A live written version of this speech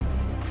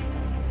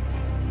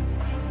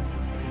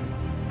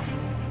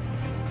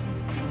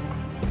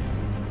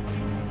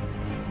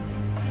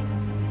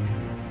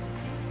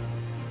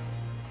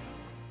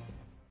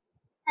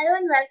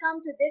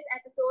welcome to this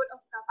episode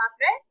of Kappa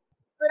Press.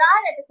 For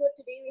our episode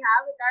today, we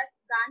have with us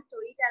brand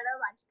storyteller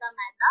Vanshika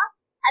Mehta.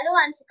 Hello,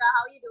 Vanshika,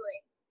 how are you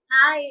doing?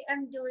 Hi,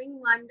 I'm doing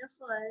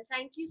wonderful.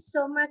 Thank you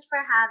so much for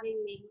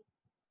having me.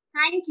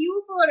 Thank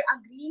you for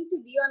agreeing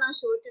to be on our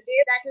show today.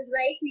 That was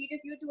very sweet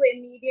of you to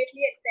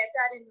immediately accept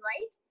our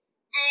invite.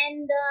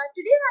 And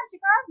today,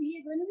 Vanshika, we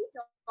are going to be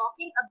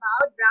talking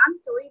about brand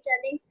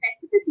storytelling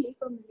specifically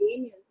for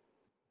millennials.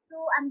 So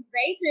I'm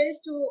very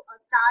thrilled to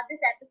start this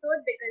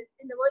episode because,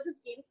 in the words of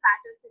James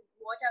Patterson,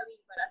 what are we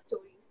but our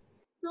stories?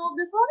 So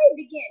before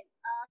we begin,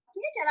 can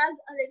you tell us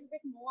a little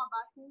bit more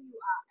about who you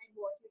are and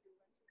what you do,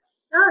 Vanshika?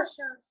 Oh,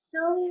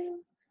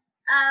 sure.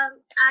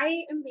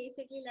 I am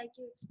basically, like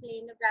you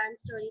explained, a brand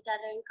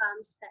storyteller and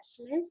calm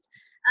specialist.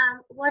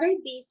 What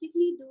I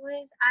basically do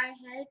is I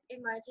help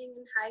emerging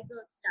and high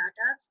growth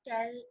startups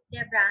tell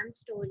their brand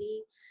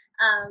story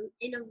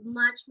in a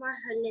much more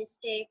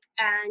holistic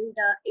and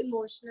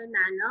emotional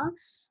manner.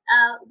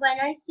 When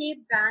I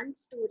say brand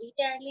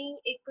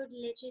storytelling, it could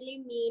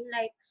literally mean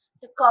like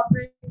the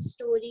corporate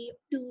story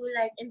to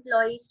like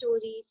employee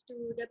stories to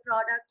the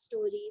product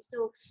stories.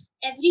 So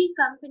every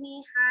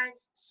company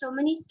has so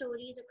many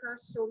stories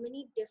across so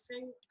many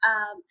different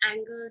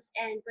angles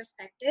and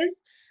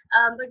perspectives,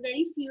 but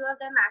very few of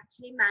them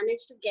actually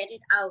manage to get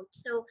it out.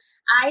 So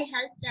I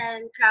help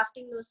them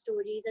crafting those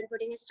stories and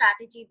putting a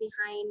strategy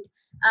behind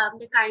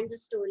the kinds of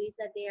stories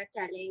that they are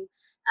telling.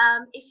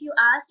 If you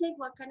ask like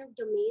what kind of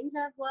domains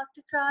I've worked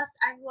across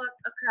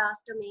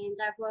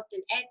domains. I've worked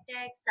in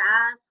edtech,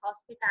 SaaS,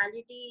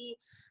 hospitality,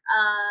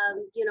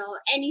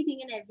 anything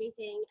and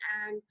everything.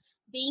 And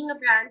being a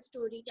brand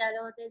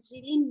storyteller, there's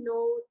really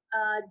no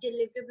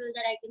deliverable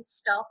that I can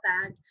stop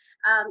at.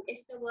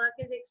 If the work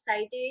is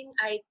exciting,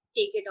 I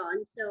take it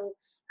on. So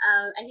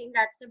I think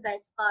that's the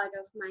best part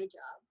of my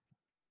job.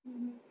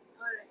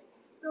 All right.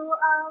 So,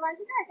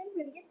 Vanshika, I think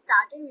we'll get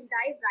started. We'll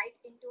dive right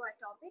into our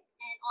topic.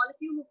 And all of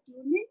you who've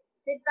tuned in,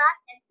 sit back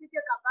and sip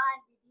your kappa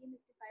as we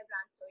demystify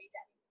brand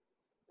storytelling.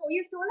 So,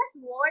 you've told us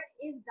what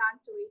is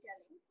brand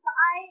storytelling. So,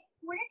 I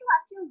wanted to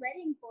ask you a very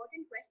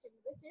important question,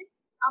 which is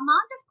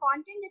amount of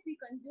content that we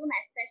consume,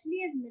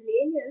 especially as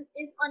millennials,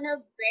 is on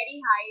a very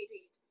high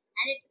rate,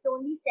 and it's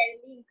only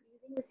steadily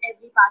increasing with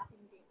every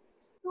passing day.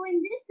 So, in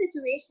this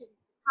situation,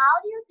 how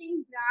do you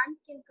think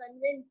brands can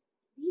convince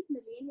these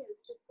millennials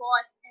to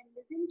pause and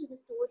listen to the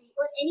story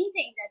or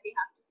anything that they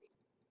have to say?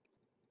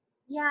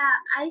 Yeah,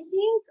 I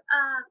think,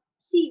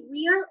 see,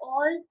 we are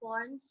all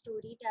born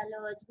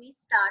storytellers. We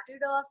started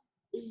off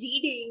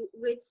reading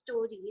with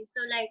stories.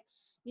 So, like,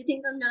 you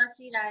think of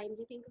nursery rhymes,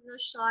 you think of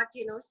those short,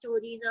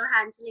 stories of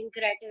Hansel and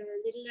Gretel,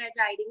 Little Red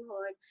Riding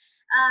Hood.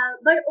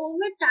 But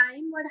over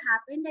time, what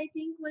happened, I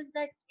think, was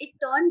that it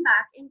turned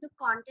back into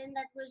content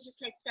that was just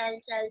like sell,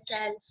 sell,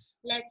 sell.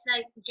 Let's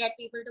like get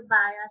people to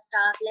buy our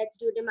stuff. Let's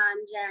do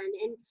demand gen.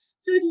 And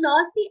so it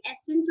lost the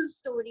essence of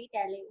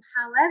storytelling.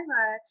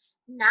 However,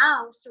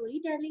 now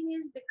storytelling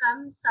has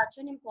become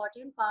such an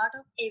important part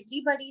of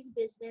everybody's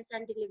business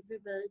and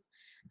deliverables,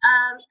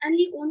 and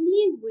the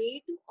only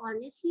way to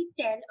honestly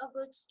tell a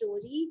good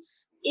story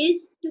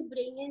is to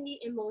bring in the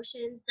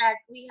emotions that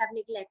we have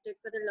neglected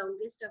for the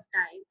longest of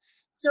time.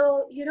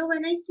 So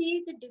when I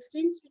say the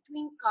difference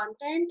between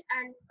content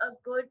and a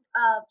good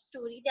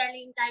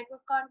storytelling type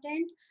of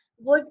content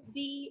would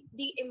be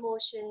the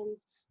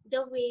emotions,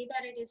 the way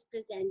that it is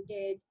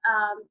presented,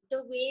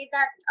 the way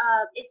that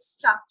it's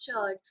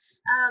structured.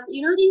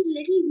 These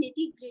little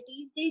nitty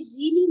gritties, they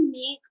really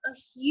make a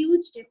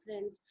huge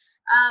difference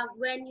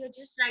when you're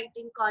just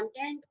writing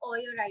content or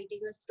you're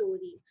writing a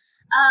story.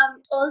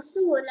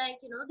 Also, like,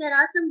 there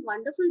are some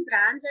wonderful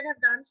brands that have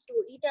done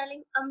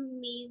storytelling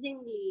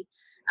amazingly.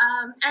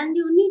 And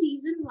the only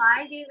reason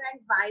why they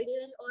went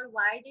viral or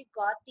why they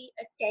got the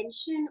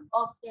attention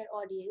of their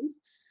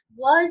audience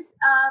was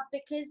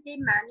because they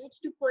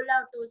managed to pull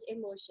out those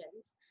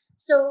emotions.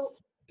 So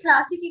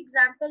classic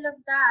example of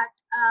that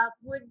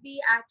would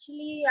be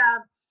actually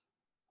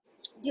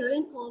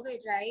during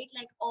COVID, right?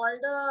 Like all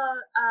the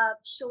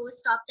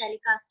shows stopped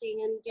telecasting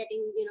and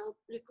getting,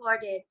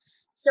 recorded.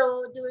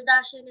 So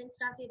Doordarshan and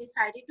stuff, they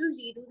decided to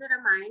redo the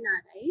Ramayana,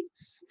 right?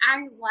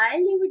 And while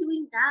they were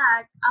doing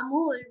that,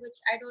 Amul, which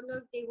I don't know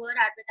if they were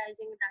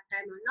advertising at that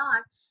time or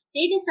not,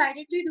 they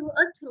decided to do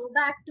a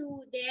throwback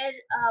to their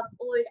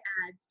old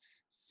ads.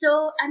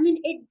 So, I mean,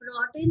 it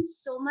brought in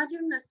so much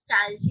of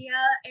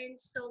nostalgia and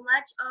so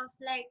much of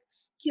like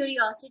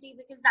curiosity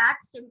because that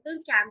simple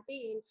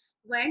campaign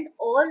went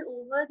all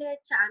over their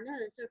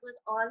channels. So it was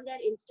on their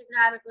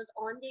Instagram, it was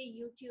on their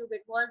YouTube,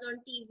 it was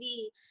on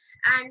TV,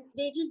 and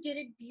they just did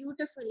it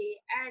beautifully.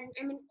 And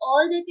I mean,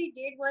 all that they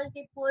did was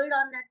they pulled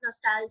on that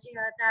nostalgia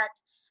that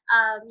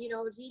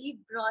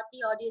really brought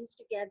the audience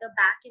together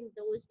back in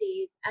those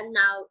days and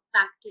now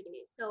back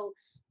today. So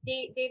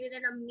they did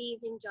an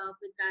amazing job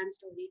with brand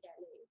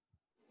storytelling.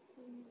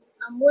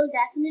 Amul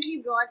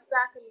definitely brought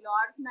back a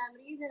lot of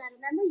memories, and I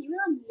remember even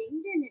on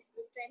LinkedIn it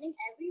was trending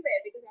everywhere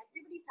because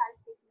everybody started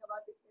speaking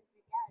about this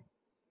specific ad.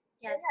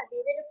 So Yes. yeah, they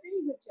did a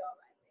pretty good job,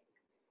 I think.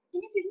 Can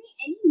you give me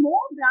any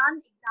more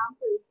brand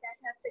examples that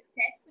have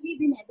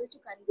successfully been able to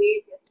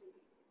convey their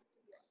story?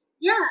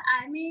 Yeah,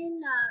 I mean,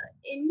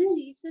 in the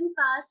recent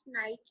past,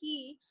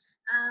 Nike,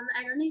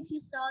 I don't know if you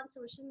saw on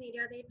social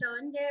media, they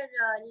turned their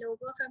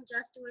logo from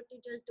just do it to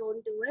just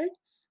don't do it.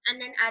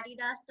 And then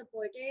Adidas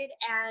supported,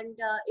 and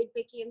it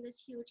became this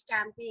huge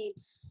campaign.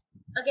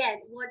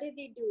 Again, what did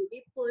they do?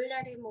 They pulled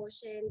that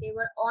emotion. They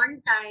were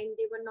on time.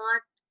 They were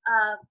not,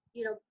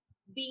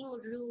 being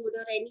rude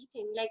or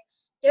anything. Like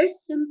their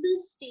simple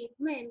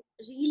statement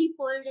really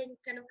pulled and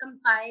kind of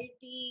compiled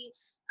the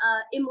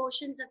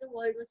emotions that the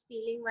world was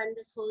feeling when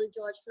this whole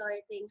George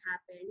Floyd thing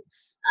happened.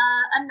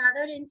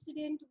 Another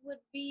instance of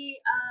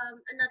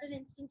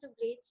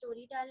great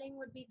storytelling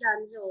would be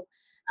Dunzo.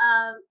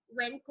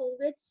 When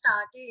COVID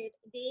started,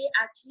 they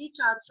actually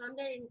transformed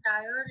their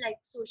entire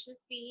like social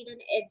feed and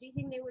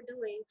everything they were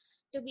doing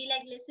to be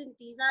like, listen,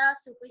 these are our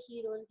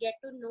superheroes. Get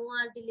to know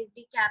our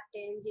delivery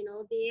captains. You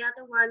know, they are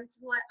the ones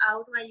who are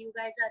out while you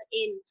guys are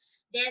in.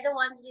 They're the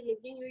ones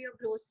delivering you your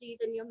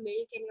groceries and your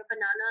milk and your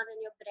bananas and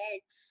your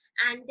bread.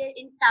 And their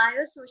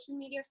entire social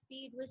media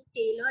feed was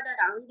tailored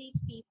around these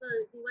people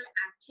who were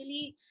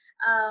actually,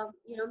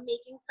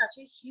 making such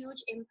a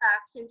huge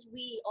impact since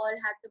we all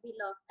had to be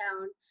locked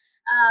down.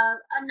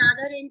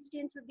 Another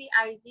instance would be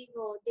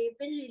Izigo. They've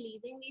been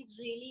releasing these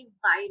really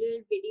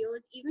viral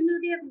videos, even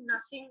though they have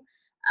nothing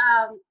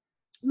um,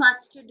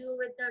 much to do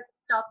with the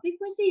topic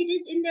per se. It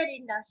is in their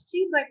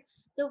industry, but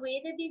the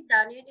way that they've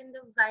done it and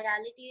the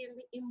virality and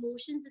the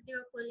emotions that they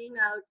were pulling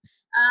out.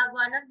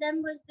 One of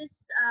them was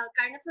this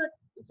kind of a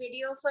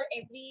video for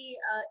every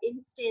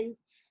instance.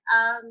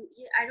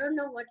 I don't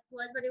know what it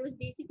was, but it was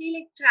basically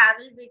like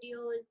travel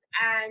videos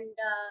and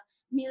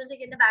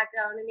music in the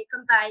background, and they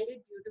compiled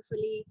it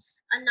beautifully.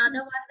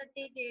 Another one that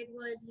they did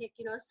was like,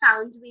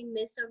 sounds we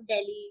miss of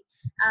Delhi,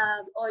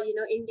 or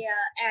India.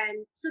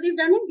 And so they've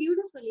done it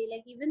beautifully.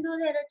 Like even though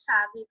they're a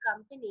travel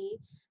company,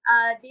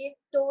 they've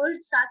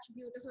told such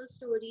beautiful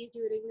stories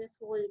during this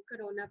whole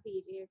corona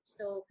period.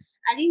 So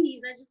I think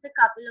these are just a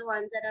couple of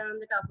ones that are on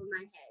the top of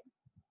my head.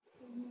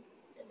 Mhm.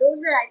 Those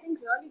were, I think,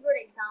 really good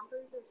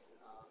examples of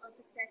a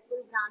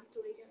successful brand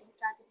storytelling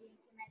strategy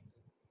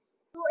implemented.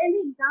 So, in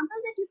the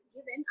examples that you've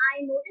given,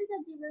 I noticed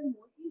that they were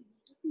mostly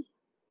B2C.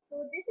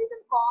 So, this is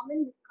a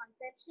common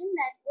misconception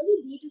that only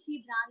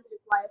B2C brands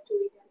require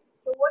storytelling.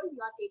 So, what is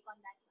your take on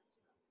that,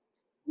 Vanshika?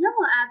 No,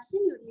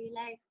 absolutely.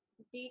 Like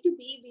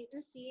B2B,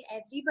 B2C,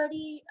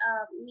 everybody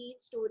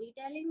needs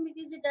storytelling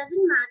because it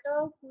doesn't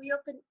matter who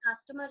your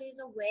customer is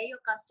or where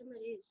your customer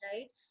is,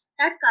 right?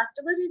 That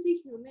customer is a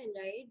human,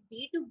 right?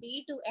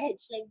 B2B to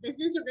edge, like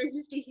business to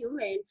business to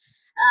human.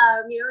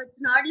 It's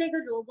not like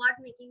a robot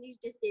making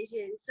these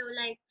decisions. So,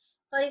 like,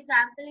 for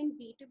example, in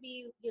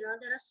B2B, there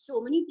are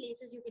so many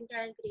places you can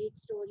tell great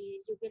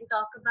stories. You can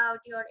talk about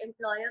your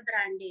employer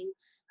branding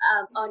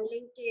on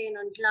LinkedIn,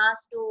 on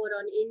Glassdoor,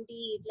 on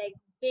Indeed, like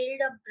build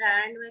a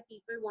brand where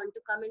people want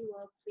to come and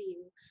work for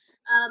you.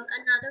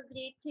 Another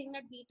great thing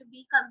that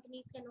B2B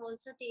companies can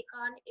also take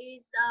on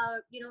is,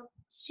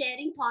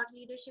 sharing thought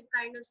leadership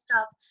kind of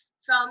stuff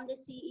from the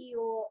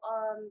CEO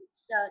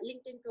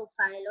LinkedIn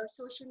profile or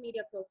social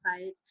media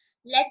profiles.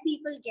 Let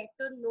people get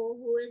to know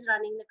who is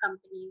running the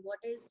company.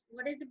 What is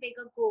the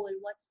bigger goal?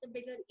 What's the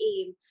bigger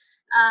aim?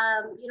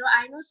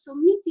 I know so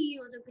many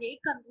CEOs of great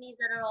companies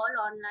that are all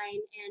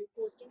online and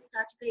posting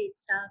such great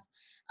stuff.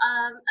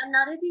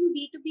 Another thing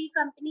B2B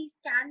companies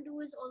can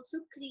do is also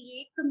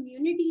create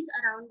communities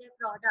around their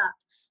product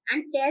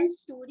and tell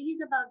stories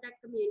about that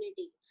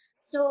community.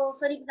 So,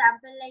 for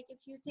example, like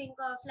if you think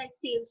of like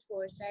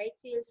Salesforce, right?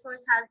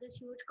 Salesforce has this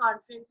huge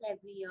conference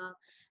every year.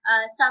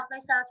 South by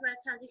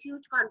Southwest has a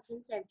huge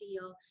conference every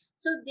year.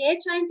 So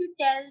they're trying to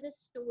tell the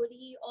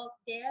story of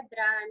their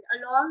brand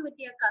along with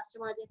their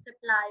customers, their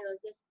suppliers,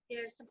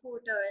 their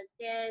supporters,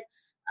 their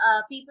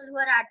people who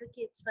are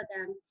advocates for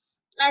them.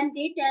 And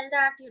they tell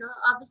that,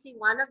 obviously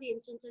one of the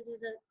instances is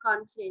a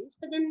conference,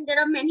 but then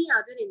there are many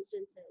other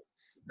instances.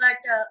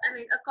 But I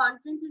mean, a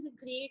conference is a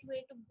great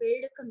way to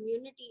build a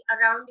community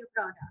around your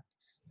product.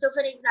 So, for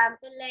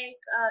example, like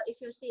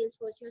if you're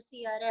Salesforce, your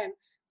CRM,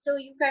 so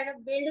you kind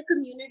of build a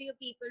community of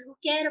people who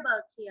care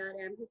about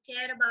CRM, who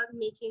care about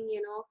making,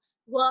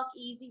 work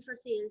easy for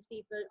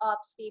salespeople,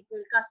 ops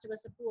people, customer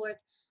support.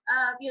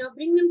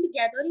 Bring them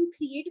together and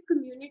create a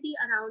community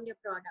around your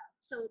product.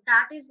 So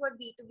that is what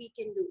B2B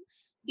can do.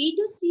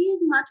 B2C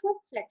is much more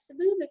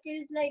flexible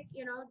because, like,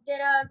 there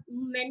are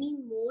many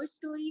more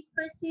stories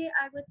per se,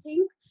 I would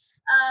think.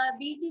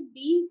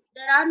 B2B,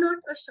 there are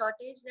not a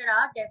shortage, there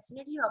are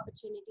definitely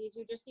opportunities.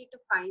 You just need to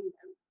find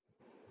them.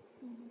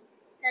 Mhm.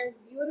 That is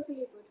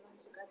beautifully put,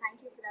 Vanshika.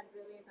 Thank you for that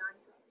brilliant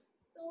answer.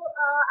 So,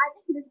 I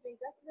think this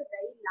brings us to the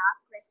very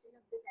last question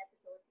of this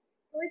episode.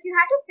 So, if you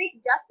had to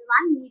pick just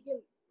one medium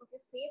of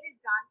your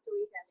favorite brand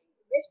storytelling,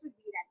 which would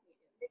be that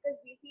medium? Because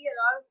we see a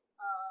lot of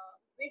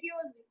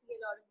videos, we see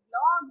a lot of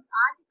blogs,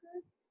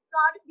 articles. So,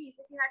 out of these,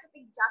 if you had to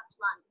pick just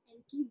one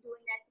and keep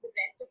doing that for the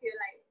rest of your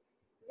life,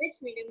 which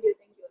medium do you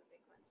think you'll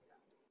pick, Vanshika?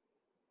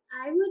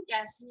 I would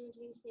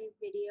definitely say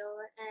video,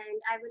 and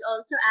I will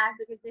also add,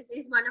 because this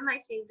is one of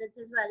my favorites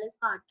as well as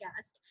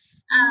podcast.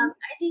 Mm-hmm.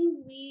 I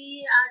think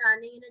we are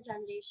running in a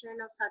generation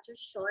of such a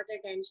short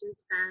attention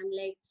span.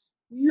 Like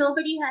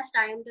nobody has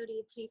time to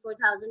read 3-4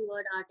 thousand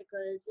word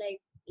articles. Like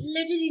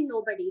literally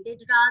nobody.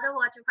 They'd rather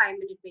watch a 5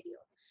 minute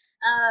video.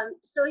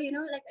 So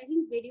like I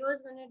think video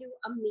is gonna do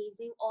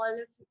amazing.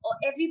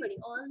 Everybody,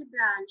 all the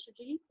brands should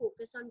really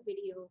focus on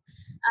video.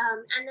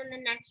 And then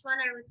the next one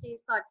I would say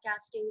is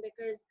podcasting,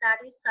 because that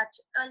is such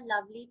a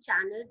lovely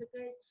channel,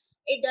 because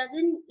it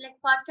doesn't, like,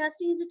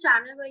 podcasting is a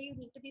channel where you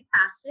need to be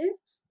passive.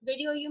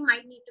 Video, you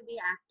might need to be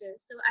active.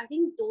 So I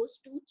think those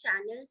two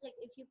channels, like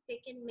if you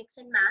pick and mix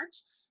and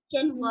match,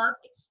 can work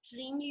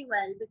extremely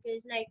well.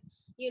 Because like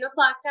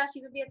podcast,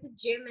 you could be at the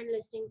gym and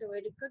listening to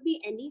it. It could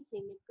be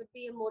anything. It could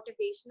be a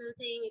motivational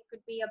thing. It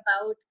could be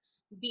about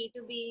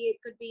B2B. It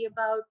could be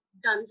about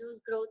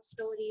Dunzo's growth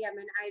story. I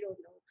mean, I don't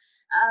know.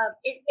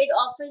 It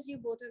offers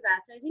you both of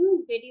that. So I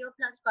think video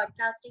plus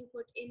podcasting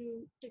put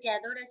in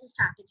together as a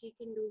strategy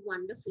can do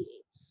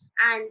wonderfully.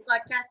 And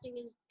podcasting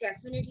is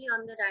definitely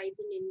on the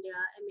rise in India.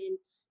 I mean,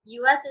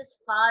 US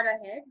is far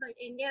ahead, but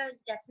India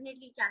is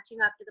definitely catching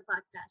up to the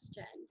podcast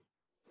trend.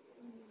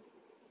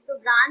 So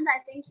brands,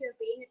 I think you're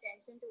paying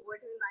attention to what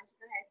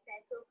Vanshika has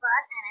said so far,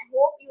 and I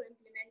hope you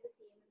implement the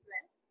same as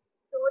well.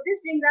 So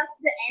this brings us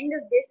to the end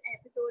of this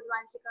episode,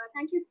 Vanshika.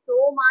 Thank you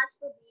so much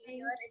for being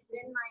Thank here. It's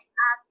you. been my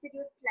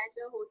absolute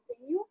pleasure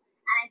hosting you,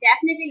 and I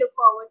definitely look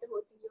forward to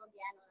hosting you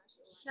again on our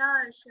show,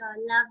 Vanshika. Sure.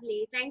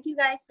 Lovely. Thank you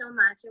guys so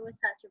much. It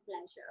was such a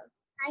pleasure.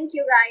 Thank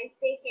you guys.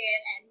 Take care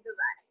and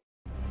goodbye.